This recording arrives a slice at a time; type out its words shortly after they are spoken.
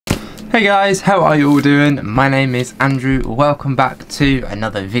Hey guys, how are you all doing? My name is Andrew. Welcome back to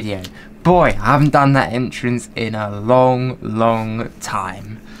another video. Boy, I haven't done that entrance in a long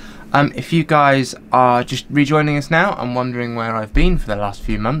time. If you guys are just rejoining us now and wondering where I've been for the last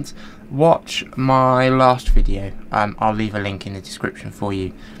few months, watch my last video. I'll leave a link in the description for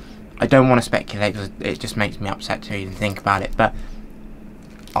you. I don't want to speculate because it just makes me upset to even think about it, but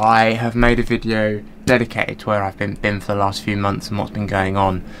I have made a video dedicated to where I've been for the last few months and what's been going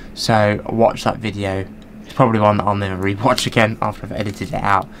on. So watch that video. It's probably one that I'll never rewatch again after I've edited it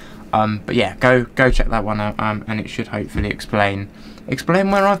out. But yeah, go check that one out, and it should hopefully explain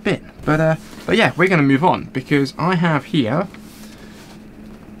where I've been. But yeah, we're going to move on because I have here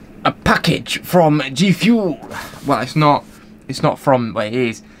a package from Gfuel. Well, it's not from, well, it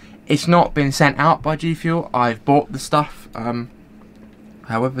is. It's not been sent out by Gfuel. I've bought the stuff.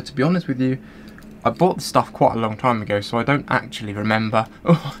 However, to be honest with you, I bought the stuff quite a long time ago, so I don't actually remember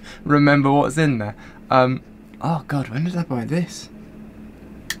what's in there. Oh god, when did I buy this?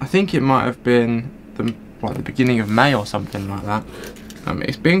 I think it might have been the beginning of May or something like that.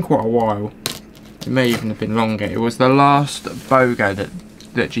 It's been quite a while. It may even have been longer. It was the last Bogo that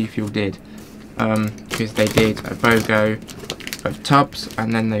Gfuel did, because they did a Bogo of tubs,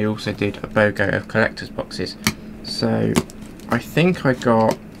 and then they also did a Bogo of collector's boxes. So I think I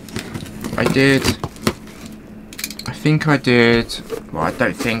remember I did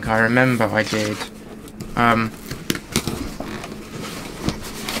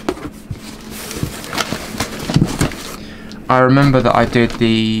I remember that I did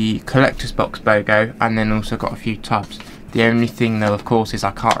the collector's box Bogo and then also got a few tubs. The only thing though, of course, is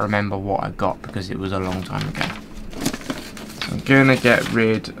I can't remember what I got because it was a long time ago. So I'm gonna get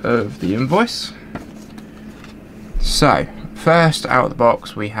rid of the invoice. So first out of the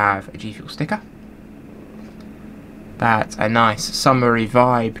box we have a Gfuel sticker. That's a nice summery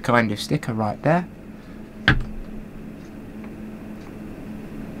vibe kind of sticker right there.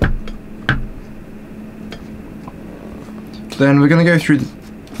 Then we're going to go through the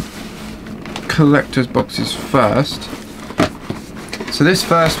collector's boxes first. So this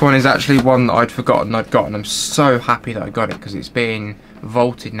first one is actually one that I'd forgotten I'd got, and I'm so happy that I got it because it's been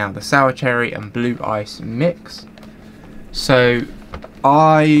vaulted now. The sour cherry and blue ice mix. So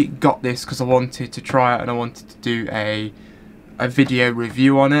I got this because I wanted to try it and I wanted to do a video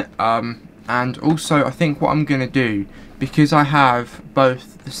review on it, and also I think what I'm going to do, because I have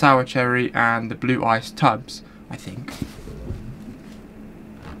both the sour cherry and the blue ice tubs, I think,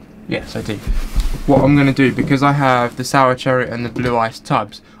 yes I do, what I'm going to do, because I have the sour cherry and the blue ice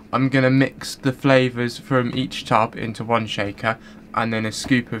tubs, I'm going to mix the flavours from each tub into one shaker and then a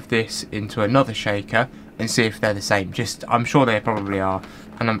scoop of this into another shaker and see if they're the same. I'm sure they probably are,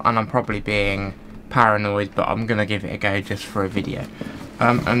 and I'm probably being paranoid, but I'm gonna give it a go just for a video.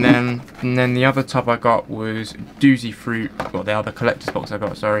 And then the other tub I got was Doozy Fruit. Well, the other collector's box I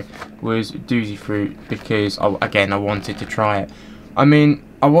got, sorry, was Doozy Fruit because again I wanted to try it. I mean,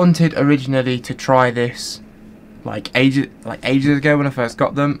 I wanted originally to try this like ages ago when I first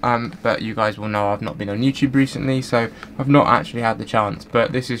got them, but you guys will know I've not been on YouTube recently, so I've not actually had the chance.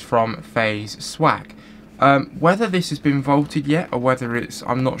 But this is from FaZe Swag. Whether this has been vaulted yet or whether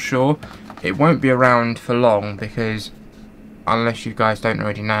I'm not sure. It won't be around for long because, unless you guys don't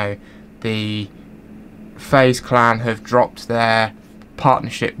already know, the FaZe clan have dropped their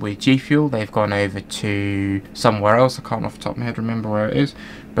partnership with Gfuel. They've gone over to somewhere else. I can't off the top of my head remember where it is.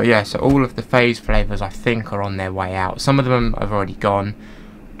 But yeah, so all of the FaZe flavours I think are on their way out. Some of them have already gone,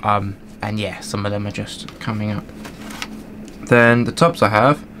 and yeah, some of them are just coming up. Then the tubs I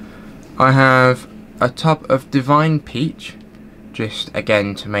have a tub of Divine Peach, just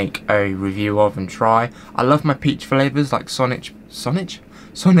again to make a review of and try. I love my peach flavours like Sonic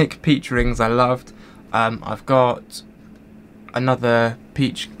peach rings. I loved. I've got another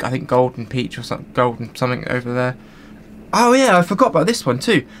peach, I think golden peach or something, golden something over there. Oh yeah, I forgot about this one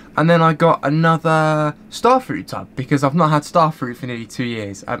too. And then I got another starfruit tub because I've not had starfruit for nearly 2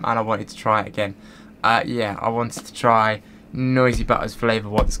 years, and I wanted to try it again. Yeah, I wanted to try Noisy Butters flavour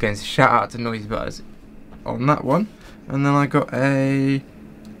once again, so shout out to Noisy Butters on that one. And then I got a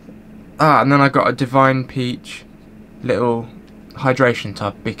Divine Peach little hydration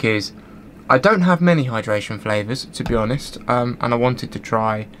tub because I don't have many hydration flavours, to be honest, and I wanted to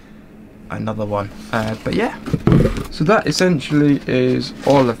try another one. But yeah, so that essentially is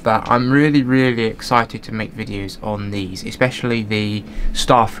all of that. I'm really excited to make videos on these, especially the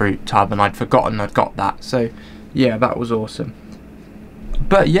starfruit tub, and I'd forgotten I'd got that, so yeah, that was awesome.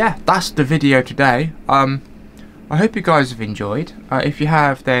 But yeah, that's the video today. I hope you guys have enjoyed. If you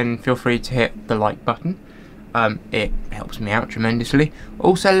have, then feel free to hit the like button. it helps me out tremendously.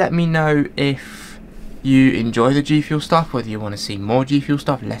 Also, let me know if you enjoy the Gfuel stuff, whether you want to see more Gfuel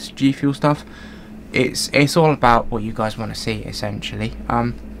stuff, less Gfuel stuff. It's all about what you guys want to see, essentially.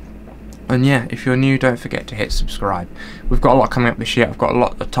 And yeah, if you're new, don't forget to hit subscribe. We've got a lot coming up this year. I've got a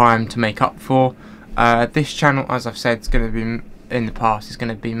lot of time to make up for. This channel, as I've said, is going to be, in the past, is going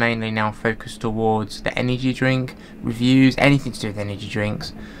to be mainly now focused towards the energy drink reviews, anything to do with energy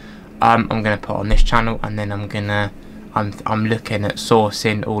drinks. I'm going to put on this channel, and then I'm looking at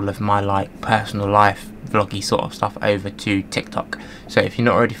sourcing all of my like personal life vloggy sort of stuff over to TikTok. So if you're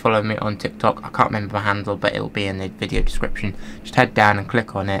not already following me on TikTok, I can't remember my handle, but it'll be in the video description. Just head down and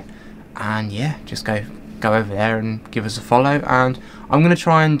click on it, and yeah, just go over there and give us a follow. And I'm going to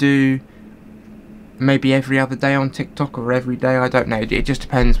try and do maybe every other day on TikTok, or every day, I don't know. It just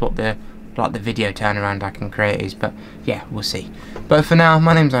depends what the video turnaround I can create is, but yeah, we'll see. But for now,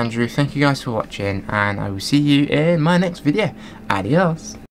 my name's Andrew. Thank you guys for watching, and I will see you in my next video. Adios.